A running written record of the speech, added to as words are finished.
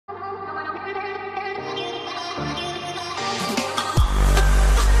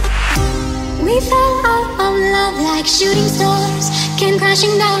We fell out of love like shooting stars, came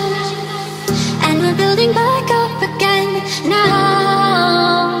crashing down, and we're building back up again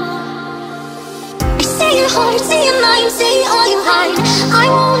now. I see your heart, see your mind, see all you hide. I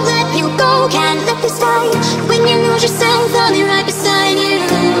won't let you go, can't let this die. When you lose yourself, I'll be right beside you.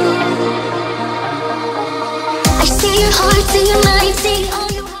 I see your heart, see your mind, see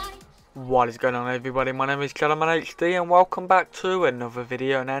all you hide. What is going on, everybody? My name is ChadderManHD and welcome back to another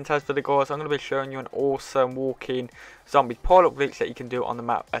video. And as for the guys, I'm going to be showing you an awesome walking zombie pile-up glitch that you can do on the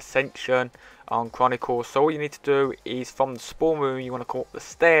map Ascension on Chronicles. So all you need to do is, from the spawn room, you want to come up the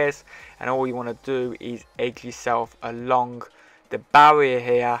stairs, and all you want to do is edge yourself along the barrier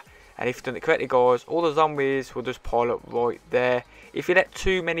here. And if you've done it correctly, guys, all the zombies will just pile up right there. If you let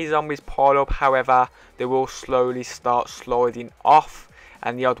too many zombies pile up, however, they will slowly start sliding off,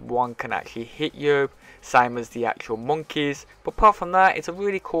 and the odd one can actually hit you, same as the actual monkeys. But apart from that, it's a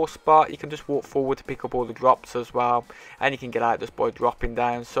really cool spot. You can just walk forward to pick up all the drops as well, and you can get out just by dropping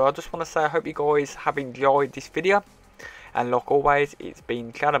down. So I just want to say I hope you guys have enjoyed this video, and like always, it's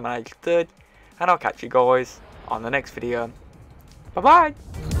been ChadderManHD, and I'll catch you guys on the next video. Bye bye.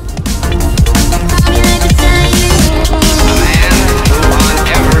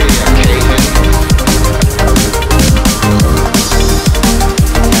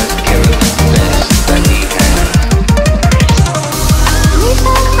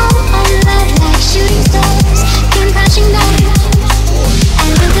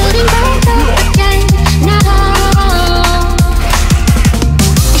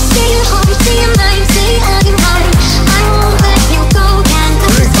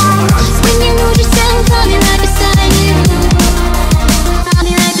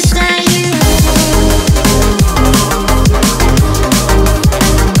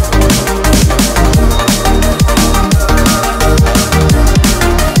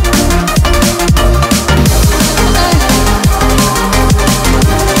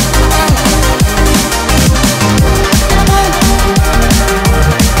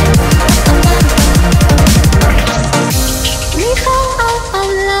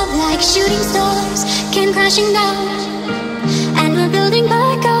 Shooting stars came crashing down, and we're building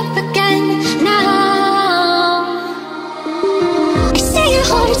back up again now. I see your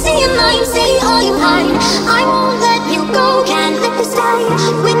heart, see your mind, see all you hide. I